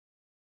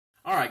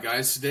All right,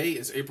 guys, today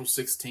is April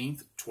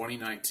 16th,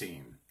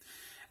 2019.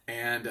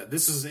 And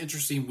this is an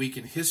interesting week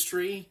in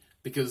history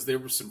because there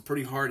were some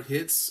pretty hard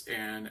hits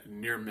and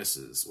near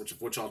misses,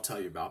 which I'll tell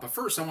you about. But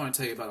first, I want to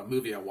tell you about a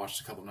movie I watched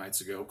a couple nights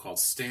ago called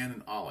Stan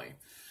and Ollie.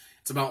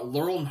 It's about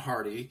Laurel and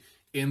Hardy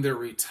in their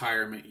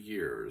retirement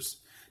years.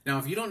 Now,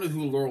 if you don't know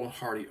who Laurel and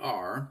Hardy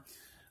are,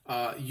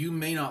 you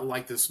may not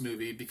like this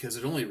movie because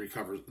it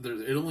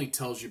only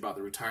tells you about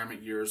the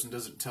retirement years and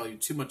doesn't tell you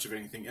too much of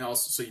anything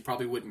else, so you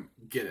probably wouldn't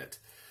get it.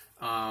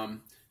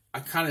 I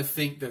kind of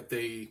think that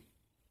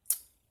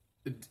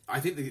I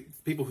think the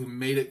people who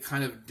made it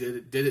kind of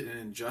did it in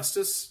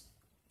injustice,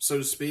 so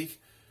to speak.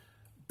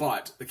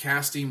 But the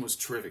casting was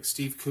terrific.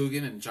 Steve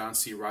Coogan and John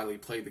C. Reilly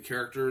played the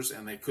characters,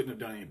 and they couldn't have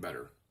done any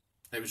better.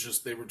 They were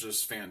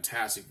just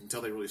fantastic. You can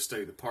tell they really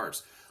studied the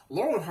parts.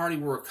 Laurel and Hardy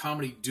were a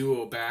comedy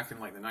duo back in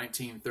like the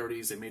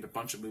 1930s. They made a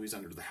bunch of movies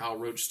under the Hal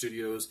Roach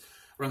Studios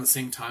around the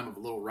same time of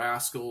Little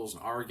Rascals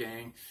and Our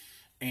Gang,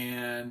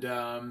 and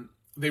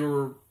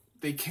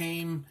they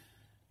came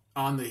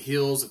on the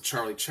heels of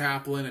Charlie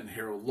Chaplin and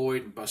Harold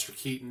Lloyd and Buster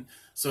Keaton.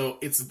 So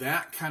it's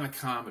that kind of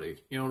comedy,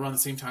 around the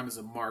same time as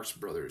the Marx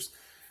Brothers.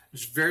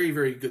 It's very,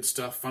 very good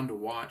stuff, fun to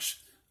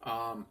watch.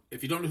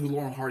 If you don't know who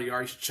Laurel and Hardy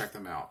are, you should check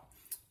them out.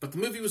 But the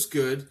movie was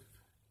good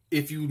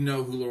if you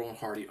know who Laurel and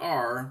Hardy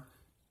are.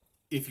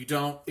 If you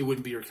don't, it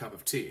wouldn't be your cup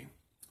of tea.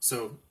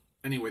 So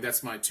anyway,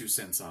 that's my 2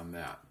 cents on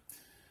that.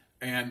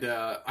 And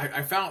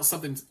I found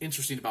something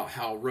interesting about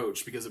Hal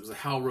Roach because it was the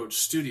Hal Roach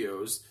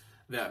Studios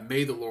that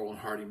made the Laurel and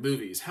Hardy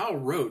movies. Hal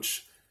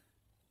Roach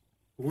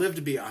lived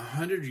to be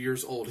 100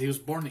 years old. He was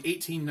born in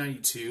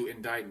 1892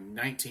 and died in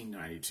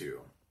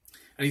 1992.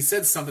 And he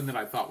said something that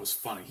I thought was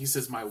funny. He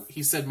said,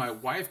 my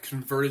wife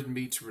converted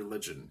me to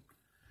religion.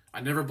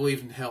 I never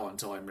believed in hell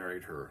until I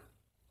married her.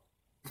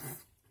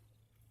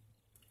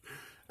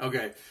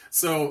 Okay,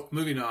 so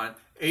moving on.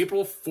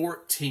 April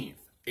 14th,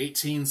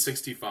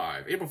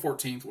 1865. April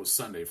 14th was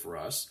Sunday for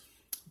us.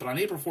 But on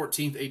April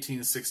 14th,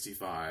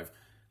 1865,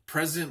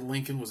 President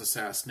Lincoln was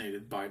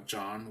assassinated by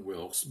John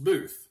Wilkes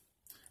Booth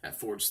at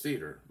Ford's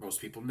Theater.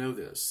 Most people know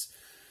this.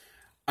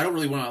 I don't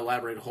really want to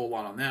elaborate a whole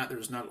lot on that.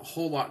 There's not a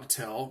whole lot to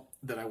tell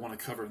that I want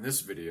to cover in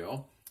this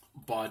video.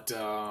 But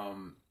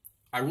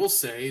I will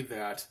say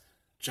that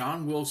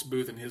John Wilkes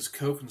Booth and his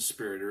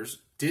co-conspirators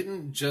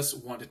didn't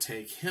just want to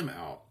take him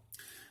out.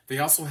 They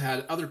also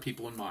had other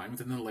people in mind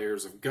within the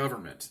layers of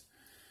government.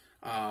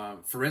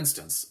 For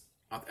instance,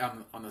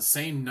 on the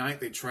same night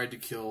they tried to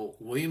kill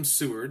William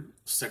Seward,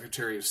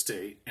 Secretary of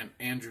State, and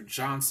Andrew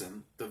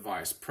Johnson, the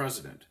Vice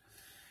President.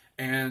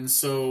 And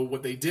so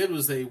what they did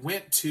was they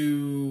went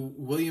to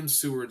William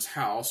Seward's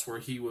house where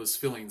he was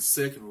feeling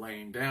sick and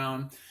laying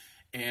down,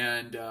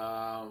 and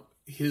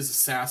his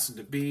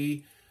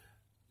assassin-to-be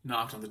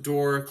knocked on the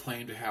door,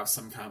 claimed to have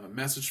some kind of a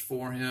message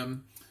for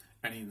him,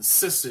 and he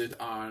insisted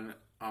on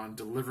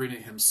delivering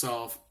it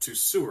himself to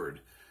Seward.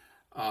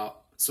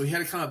 So he had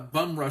to kind of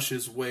bum rush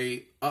his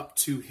way up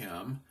to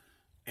him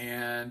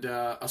and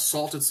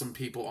assaulted some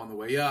people on the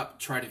way up,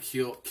 tried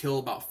to kill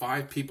about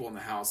 5 people in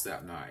the house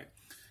that night.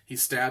 He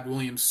stabbed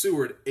William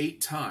Seward 8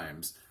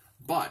 times,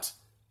 but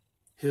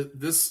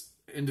this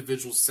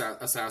individual's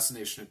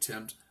assassination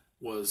attempt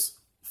was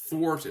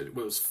thwarted. It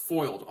was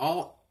foiled.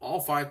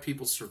 All 5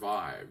 people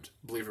survived,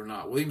 believe it or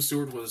not. William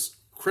Seward was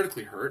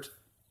critically hurt,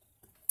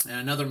 and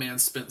another man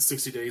spent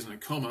 60 days in a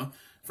coma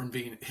from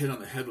being hit on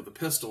the head with a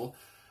pistol.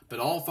 But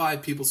all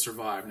 5 people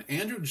survived. And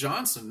Andrew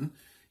Johnson,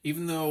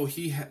 even though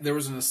there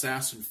was an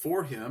assassin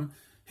for him,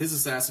 his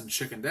assassin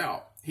chickened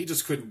out. He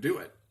just couldn't do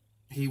it.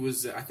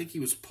 I think he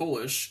was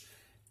Polish,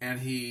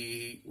 and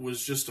he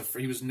was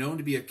he was known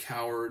to be a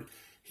coward.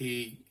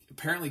 He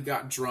apparently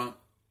got drunk,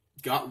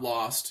 got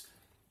lost,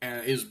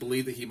 and it was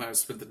believed that he might have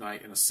spent the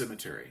night in a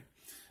cemetery.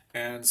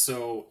 And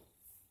so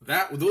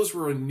those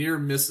were near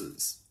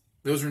misses.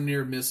 Those are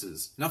near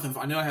misses. Nothing.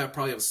 I know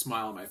probably have a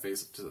smile on my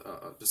face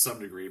to some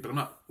degree, but I'm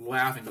not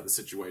laughing about the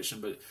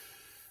situation.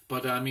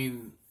 But I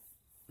mean,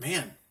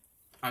 man,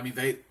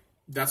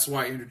 that's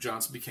why Andrew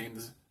Johnson became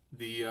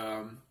the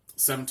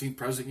 17th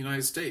president of the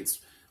United States.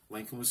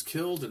 Lincoln was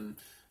killed,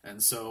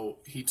 and so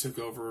he took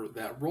over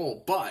that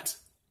role. But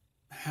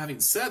having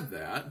said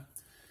that,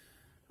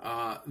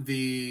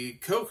 the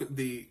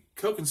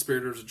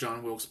co-conspirators of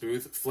John Wilkes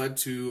Booth fled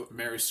to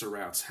Mary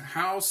Surratt's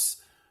house.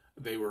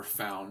 They were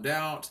found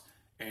out,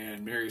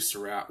 and Mary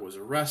Surratt was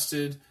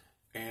arrested,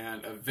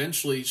 and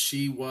eventually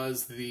she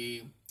was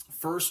the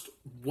first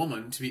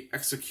woman to be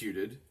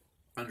executed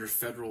under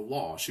federal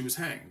law. She was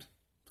hanged.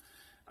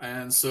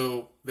 And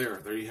so there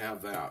you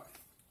have that.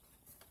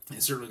 They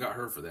certainly got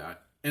her for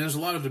that. And there's a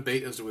lot of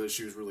debate as to whether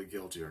she was really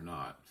guilty or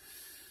not,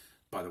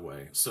 by the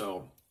way.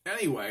 So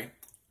anyway,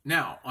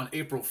 now on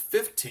April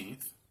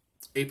 15th,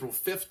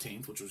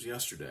 which was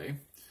yesterday,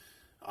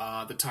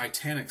 the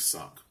Titanic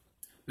sunk.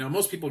 Now,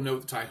 most people know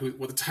what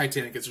the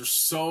Titanic is. There's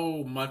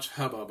so much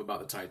hubbub about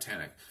the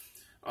Titanic.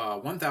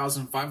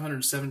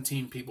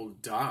 1,517 people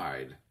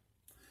died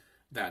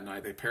that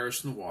night. They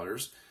perished in the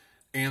waters.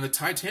 And the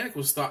Titanic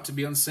was thought to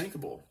be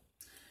unsinkable.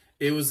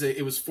 It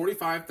was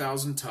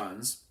 45,000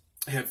 tons.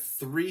 had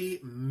 3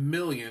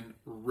 million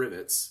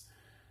rivets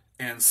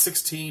and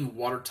 16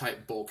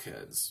 watertight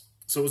bulkheads.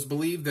 So it was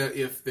believed that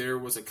if there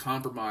was a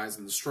compromise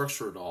in the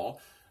structure at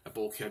all, a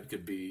bulkhead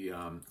could be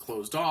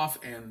closed off,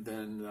 and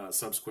then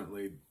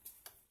subsequently,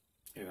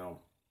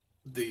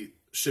 the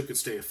ship could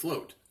stay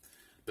afloat.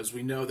 But as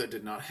we know, that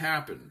did not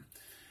happen.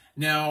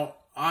 Now,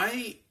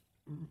 I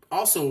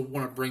also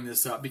want to bring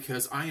this up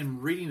because I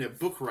am reading a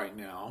book right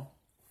now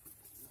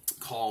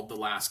called The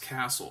Last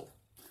Castle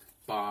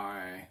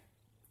by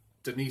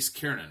Denise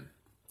Kiernan.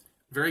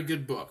 Very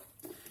good book.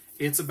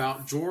 It's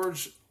about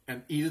George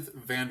and Edith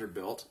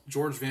Vanderbilt.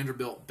 George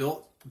Vanderbilt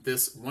built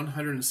this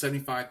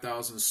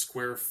 175,000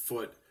 square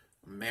foot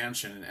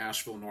mansion in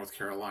Asheville, North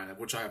Carolina,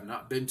 which I have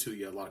not been to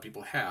yet. A lot of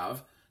people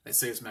have. They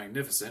say it's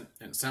magnificent,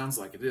 and it sounds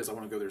like it is. I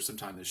want to go there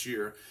sometime this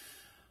year.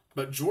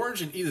 But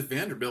George and Edith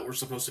Vanderbilt were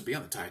supposed to be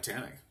on the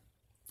Titanic.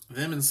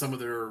 Them and some of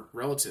their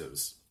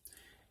relatives.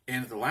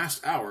 And at the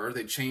last hour,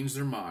 they changed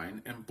their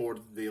mind and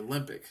boarded the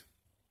Olympic.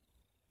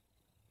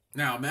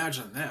 Now,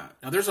 imagine that.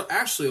 Now, there's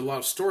actually a lot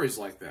of stories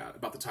like that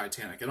about the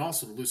Titanic and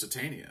also the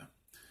Lusitania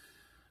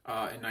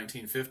in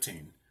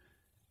 1915.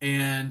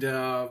 And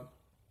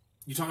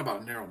you talk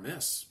about a narrow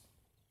miss.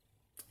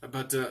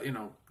 But,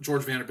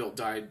 George Vanderbilt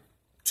died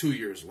 2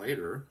 years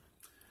later,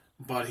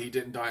 but he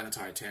didn't die in the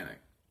Titanic.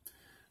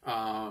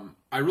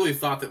 I really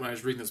thought that when I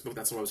was reading this book,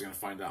 that's what I was going to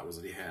find out, was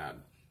that he had.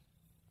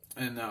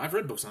 And I've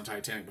read books on the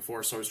Titanic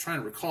before, so I was trying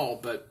to recall,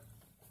 but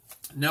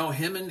no,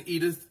 him and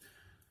Edith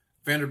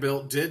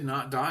Vanderbilt did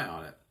not die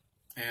on it.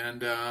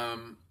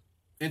 And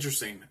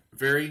interesting,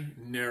 very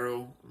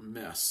narrow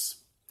miss.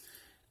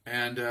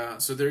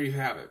 And so there you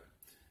have it.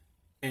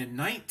 In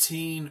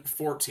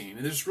 1914,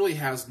 and this really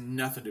has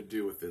nothing to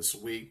do with this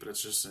week, but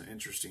it's just an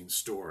interesting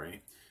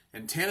story.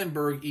 In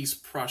Tannenberg,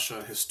 East Prussia,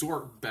 a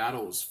historic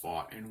battle was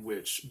fought in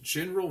which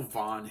General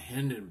von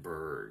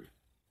Hindenburg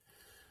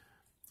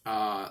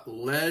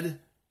led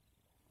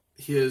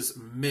his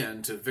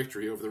men to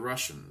victory over the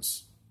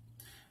Russians.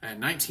 And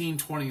in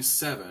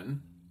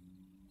 1927,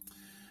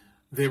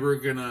 they were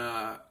going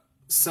to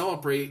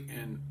celebrate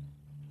and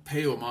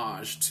pay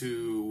homage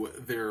to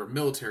their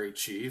military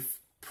chief,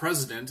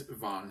 President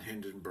von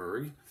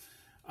Hindenburg,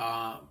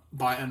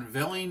 by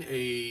unveiling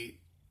a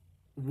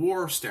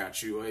war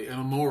statue, a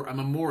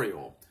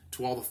memorial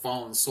to all the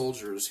fallen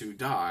soldiers who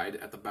died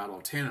at the Battle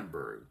of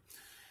Tannenberg.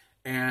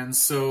 And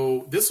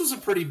so this was a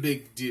pretty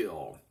big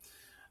deal.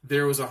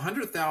 There was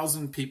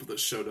 100,000 people that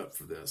showed up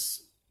for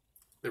this.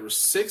 There were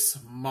 6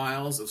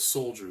 miles of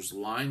soldiers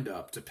lined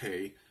up to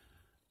pay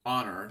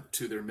honor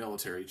to their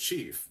military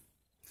chief.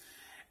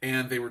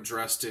 And they were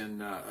dressed in,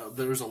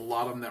 there was a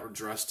lot of them that were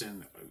dressed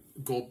in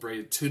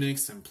gold-braided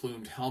tunics and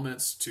plumed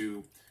helmets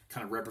to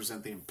kind of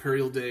represent the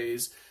imperial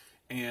days.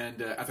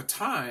 And at the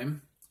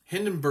time,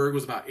 Hindenburg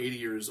was about 80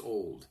 years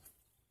old.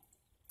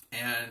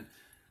 And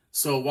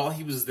so while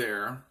he was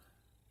there,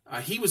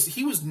 he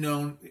was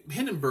known,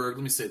 Hindenburg,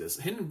 let me say this,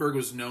 Hindenburg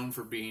was known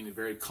for being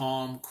very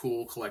calm,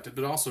 cool, collected,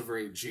 but also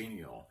very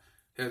genial.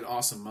 He had an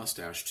awesome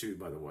mustache too,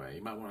 by the way.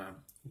 You might want to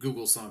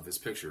Google some of his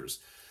pictures.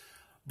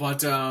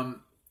 But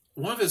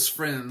one of his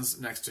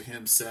friends next to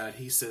him said,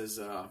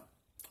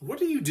 what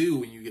do you do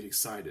when you get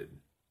excited?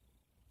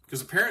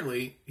 Because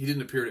apparently he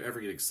didn't appear to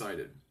ever get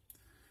excited.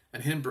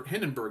 And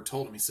Hindenburg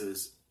told him, he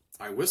says,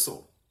 I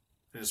whistle.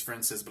 And his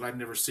friend says, but I've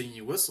never seen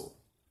you whistle.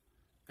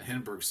 And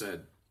Hindenburg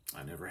said,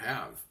 I never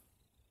have.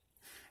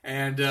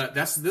 And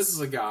this is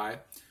a guy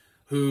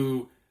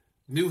who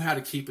knew how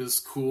to keep his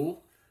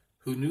cool,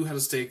 who knew how to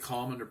stay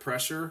calm under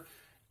pressure,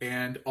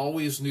 and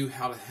always knew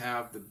how to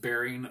have the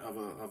bearing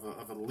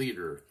of a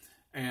leader.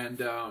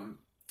 And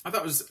I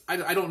thought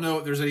I don't know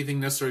if there's anything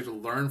necessary to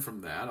learn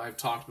from that. I've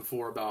talked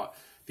before about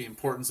the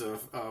importance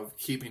of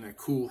keeping a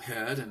cool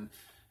head and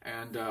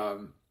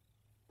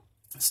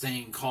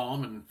staying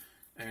calm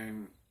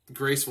and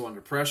graceful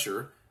under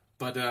pressure.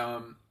 But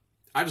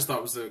I just thought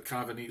it was a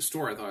kind of a neat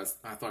story.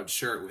 I thought I'd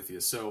share it with you.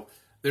 So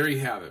there you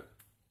have it.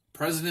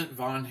 President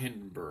von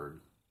Hindenburg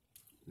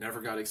never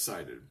got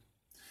excited.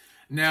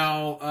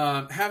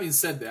 Now, having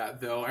said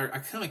that, though, I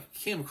kind of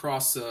came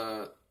across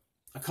a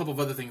couple of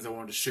other things I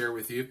wanted to share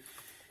with you.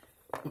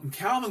 When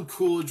Calvin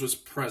Coolidge was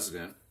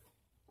president,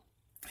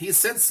 he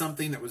said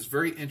something that was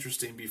very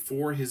interesting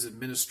before his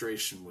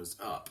administration was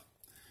up.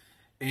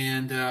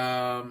 And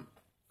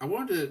I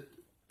wanted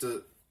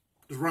to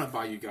run it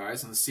by you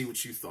guys and see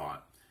what you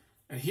thought.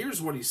 And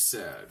here's what he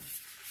said.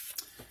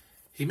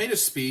 He made a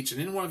speech, and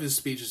in one of his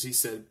speeches he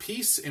said,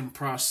 peace and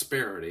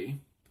prosperity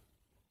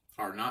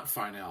are not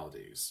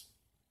finalities.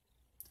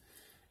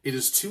 It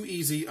is too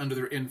easy under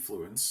their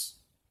influence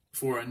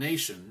for a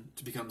nation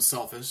to become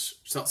selfish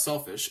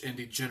and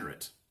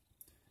degenerate.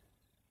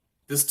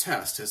 This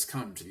test has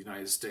come to the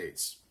United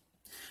States.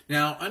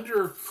 Now,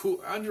 under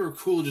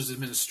Coolidge's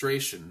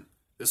administration,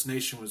 this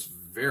nation was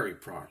very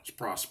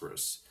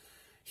prosperous.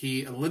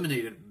 He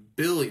eliminated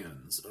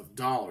billions of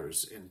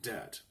dollars in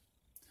debt.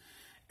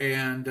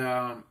 And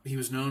he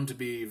was known to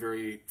be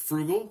very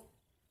frugal,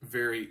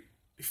 very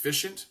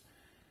efficient.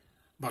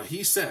 But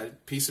he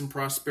said peace and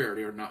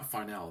prosperity are not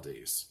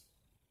finalities.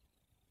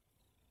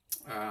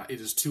 It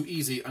is too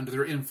easy under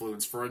their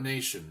influence for a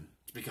nation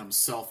to become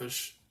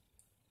selfish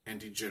and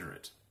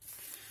degenerate.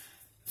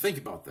 Think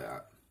about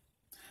that.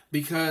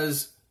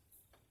 Because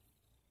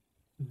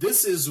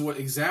this is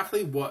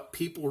exactly what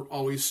people are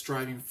always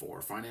striving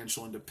for.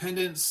 Financial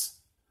independence.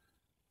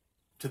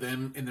 To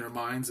them, in their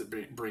minds,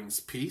 it brings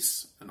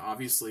peace and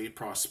obviously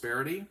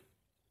prosperity.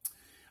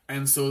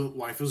 And so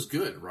life is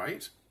good,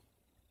 right?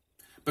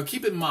 But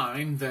keep in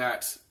mind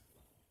that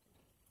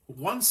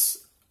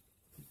once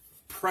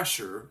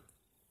pressure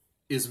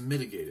is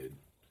mitigated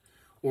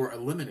or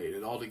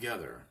eliminated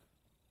altogether,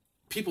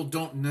 people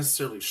don't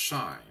necessarily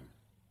shine.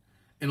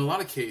 In a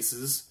lot of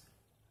cases,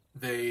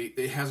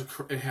 it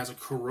has a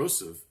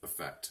corrosive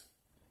effect.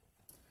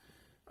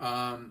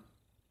 I've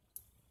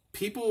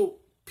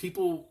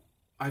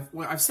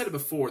said it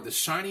before. The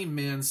shining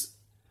man's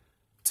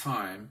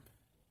time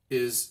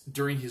is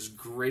during his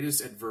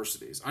greatest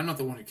adversities. I'm not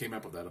the one who came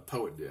up with that. A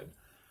poet did.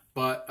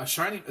 But a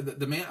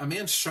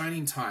man's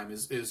shining time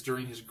is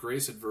during his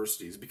greatest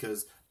adversities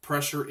because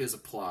pressure is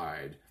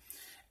applied.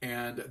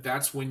 And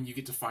that's when you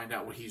get to find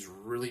out what he's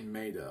really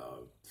made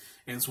of.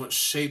 And it's what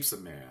shapes a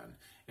man.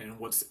 And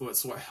what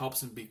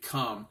helps him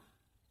become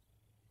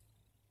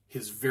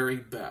his very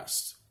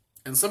best.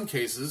 In some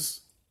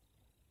cases,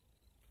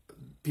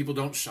 people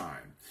don't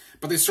shine.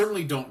 But they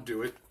certainly don't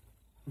do it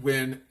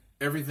when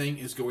everything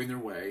is going their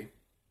way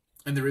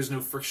and there is no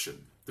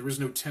friction. There is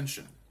no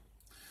tension.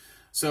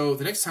 So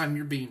the next time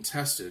you're being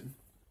tested,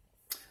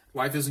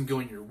 life isn't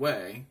going your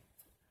way,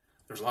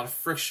 there's a lot of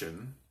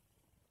friction,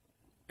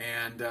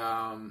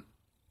 and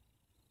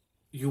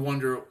you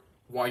wonder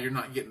why you're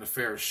not getting a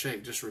fair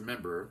shake. Just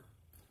remember,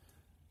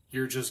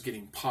 you're just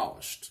getting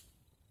polished.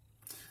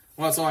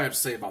 Well, that's all I have to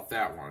say about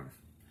that one.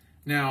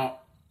 Now,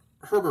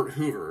 Herbert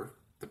Hoover,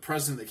 the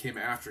president that came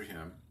after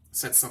him,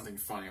 said something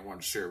funny I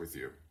want to share with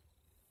you.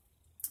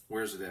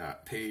 Where's it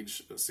at?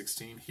 Page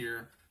 16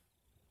 here.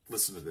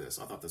 Listen to this.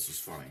 I thought this was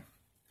funny.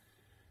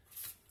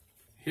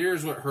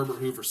 Here's what Herbert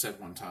Hoover said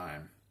one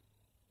time.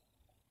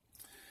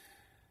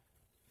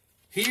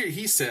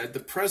 He said the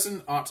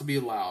president ought to be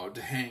allowed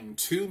to hang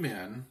 2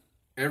 men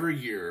every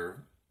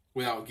year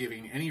without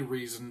giving any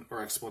reason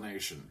or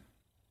explanation.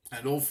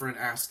 An old friend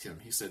asked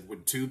him, he said,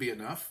 would 2 be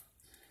enough?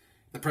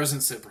 The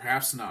president said,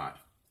 perhaps not.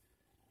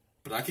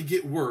 But I could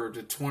get word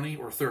to 20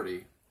 or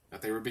 30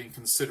 that they were being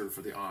considered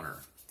for the honor.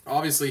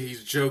 Obviously,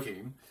 he's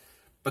joking,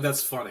 but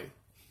that's funny.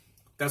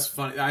 That's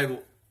funny.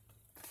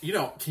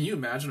 Can you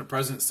imagine a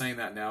president saying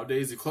that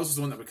nowadays? The closest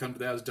one that would come to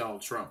that is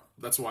Donald Trump.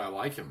 That's why I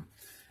like him.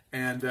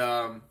 And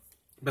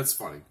that's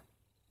funny.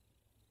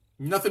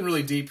 Nothing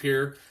really deep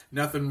here.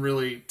 Nothing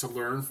really to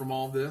learn from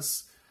all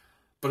this.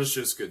 But it's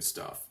just good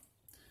stuff.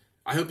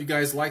 I hope you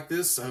guys like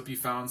this. I hope you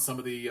found some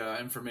of the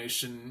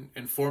information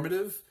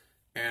informative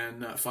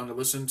and fun to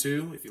listen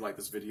to. If you like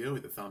this video,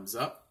 hit the thumbs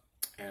up.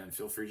 And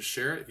feel free to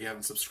share it. If you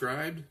haven't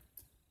subscribed,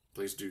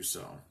 please do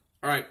so.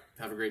 All right.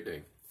 Have a great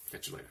day.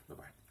 Catch you later.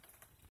 Bye-bye.